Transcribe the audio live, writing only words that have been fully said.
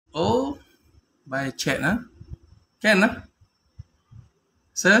by chat. Can?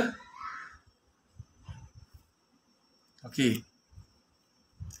 Sir? Okay.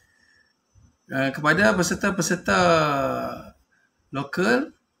 Kepada peserta-peserta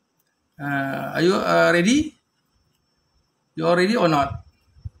local, are you ready? You all ready or not?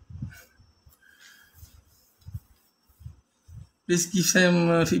 Please give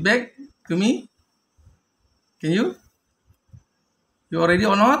some feedback to me. Can you? You all ready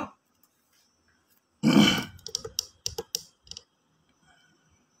or not?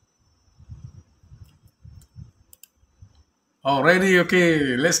 Oh, ready?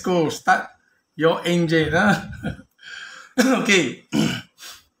 Okay, let's go. Start your engine. Okay.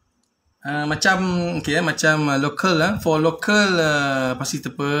 Macam local. For local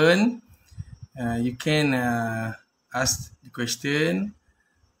participant, you can ask the question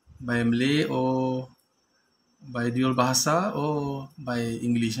by Malay or by dual bahasa or by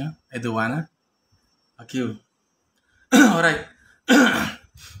English. Either one. Okay. Alright.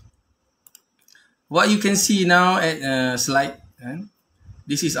 What you can see now at slide,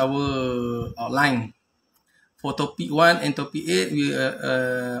 this is our outline. For topic 1 and topic 8, we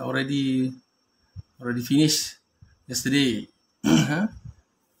already finished yesterday.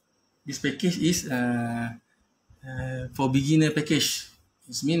 This package is for beginner package.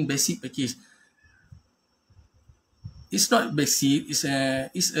 It means basic package. It's not basic. It's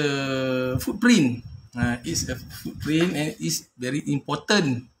a footprint. It's a footprint and it's very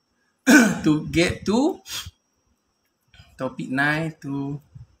important to get to topic 9 to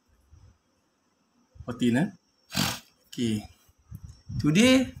 14. Okay.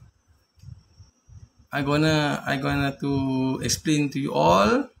 Today I gonna to explain to you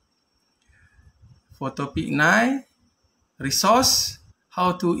all for topic 9 resource,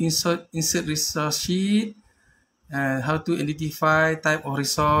 how to insert resource sheet, and how to identify type of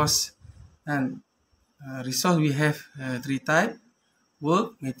resource. And resource we have 3 type: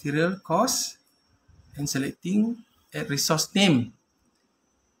 work, material, cost, and selecting at resource name.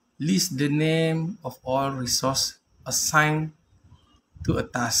 List the name of all resource assigned to a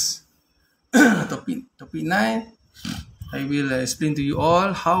task. Topic 9, I will explain to you all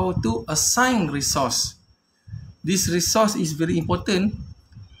how to assign resource. This resource is very important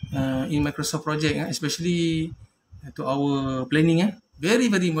in Microsoft project, especially to our planning. Very,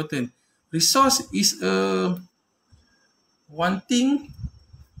 very important. Resource is one thing,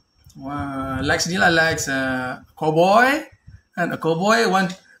 likes cowboy, and a cowboy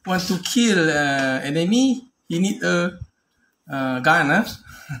want to kill enemy. He need a gun,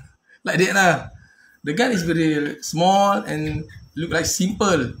 like that. The gun is very small and look like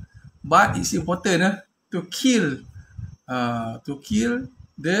simple, but it's important to kill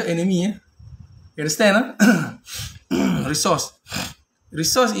the enemy. You understand?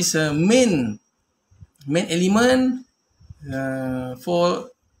 Resource is a main element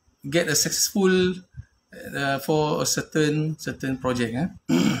for get a successful for a certain project.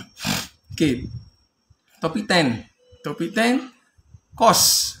 Okay. Topic 10,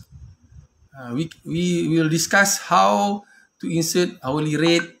 cost. We will discuss how to insert hourly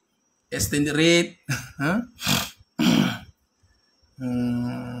rate, extended rate.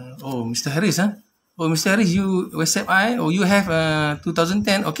 Oh, Mr. Harris, Oh, Mr. Harris, you WhatsApp I, or you have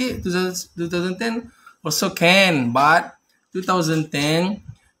 2010. Okay, 2010 also can, but 2010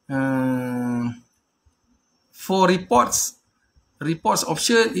 for reports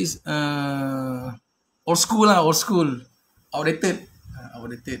option is old school, outdated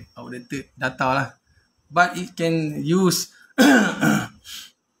data lah, but it can use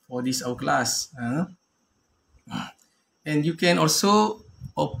for this our class. And you can also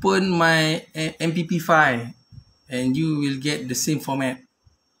open my MPP file and you will get the same format.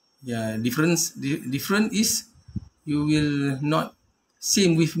 Yeah, different is you will not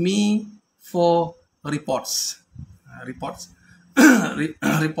same with me for reports. Report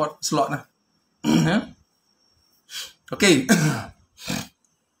slot lah. Okay.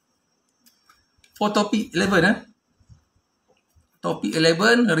 For topic 11, topic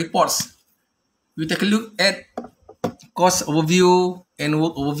 11 reports. We take a look at cost overview and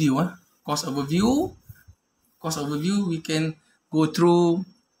work overview. Cost overview we can go through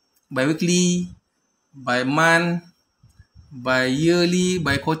by weekly, by month, by yearly,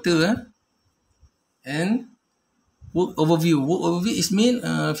 by quarter. And work overview is mean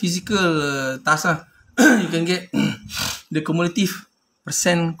physical task. You can get the cumulative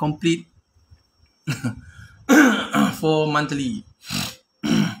percent complete for monthly.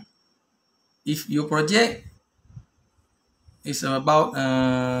 If your project is about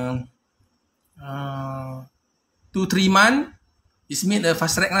 2-3 months, it's mean a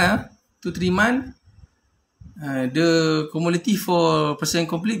fast track lah. to 3 months, the cumulative for percent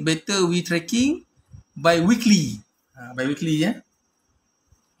complete, better we tracking by weekly. By weekly, yeah.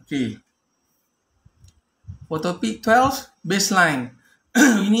 Okay. For topic 12, baseline.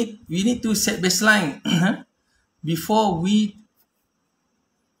 we need to set baseline before we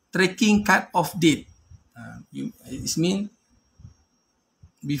tracking cut-off date. It means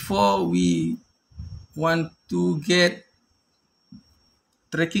before we want to get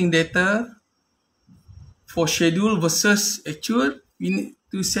tracking data for schedule versus actual, we need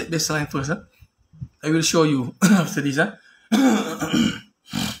to set baseline first. I will show you after this.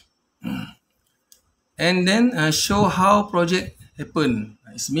 And then show how project happen.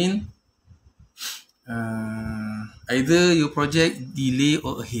 It means either your project delay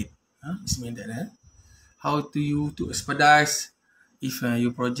or ahead. It means that. How to you to expedite if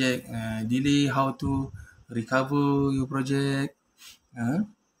your project delay, how to recover your project.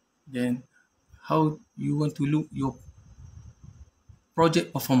 Then how you want to look your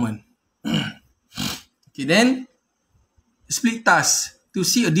project performance. Okay, then split task to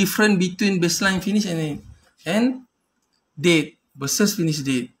see a difference between baseline finish and date versus finish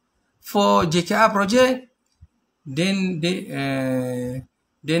date. For JKR project, then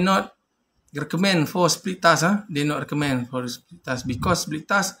they not recommend for split task. They not recommend for split task because split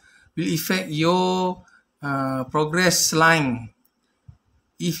task will affect your progress line.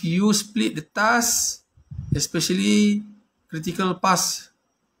 If you split the task, especially critical path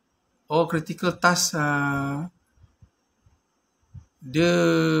or critical task,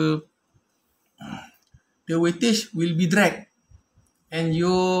 the weightage will be dragged and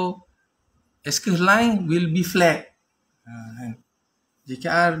your S-curve line will be flat.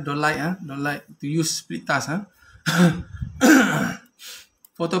 JKR don't like to use split task.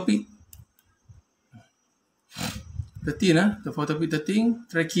 For topic 13, for topic 13,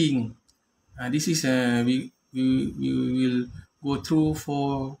 tracking. This is we will go through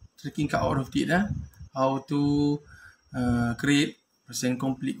for tracking cut out of date. How to create percent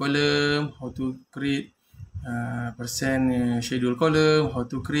complete column, how to create percent schedule column, how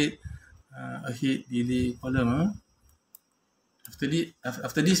to create ahead delay column.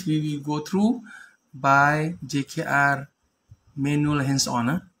 After this, we will go through by JKR manual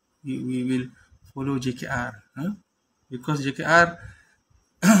hands-on. We will follow JKR because JKR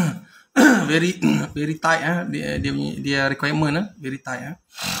very tight. Their requirement very tight.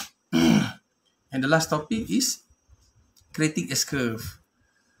 And the last topic is creating S-curve.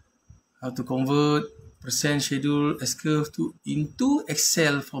 How to convert percent schedule S-curve into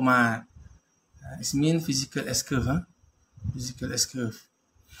Excel format. It means physical S-curve. Physical S-curve.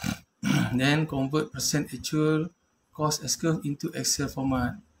 Then convert percent actual cost S-curve into Excel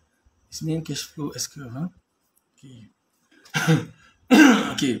format. It means cash flow S-curve. Okay.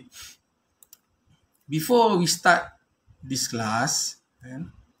 Okay. Before we start this class,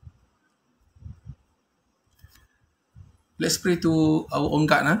 let's pray to our own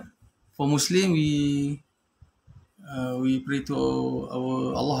God. For Muslim, we pray to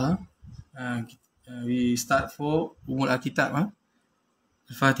our Allah. We start for Umul Al-Kitab.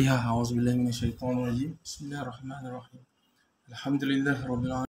 Al-Fatihah. A'udzubillahi minasyaitonir rajim. Bismillahirrahmanirrahim. Alhamdulillah rabbil alamin.